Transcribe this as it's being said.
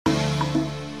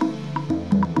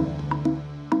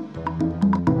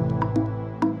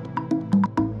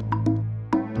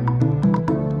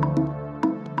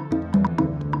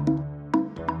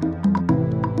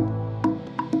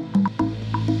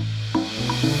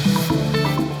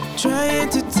trying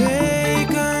to take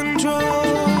control.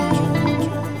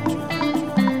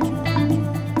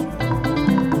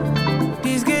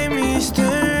 This game is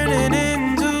turning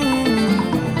into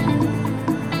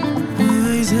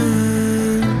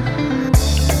poison.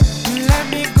 Let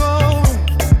me go,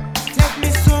 let me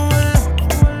so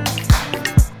alone.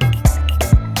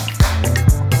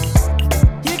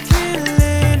 You're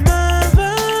killing my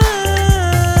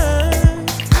vibe,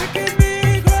 making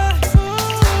me cry.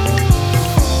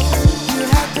 You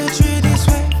have to treat this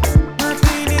way. My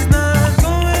pain is not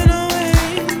going away.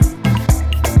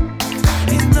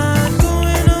 It's not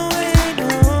going away, no.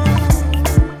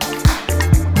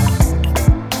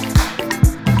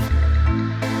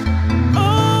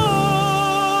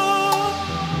 Oh,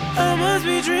 I must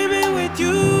be dreaming with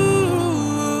you.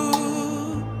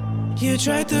 You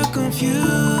try to confuse,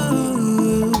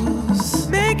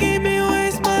 making me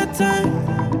waste my time.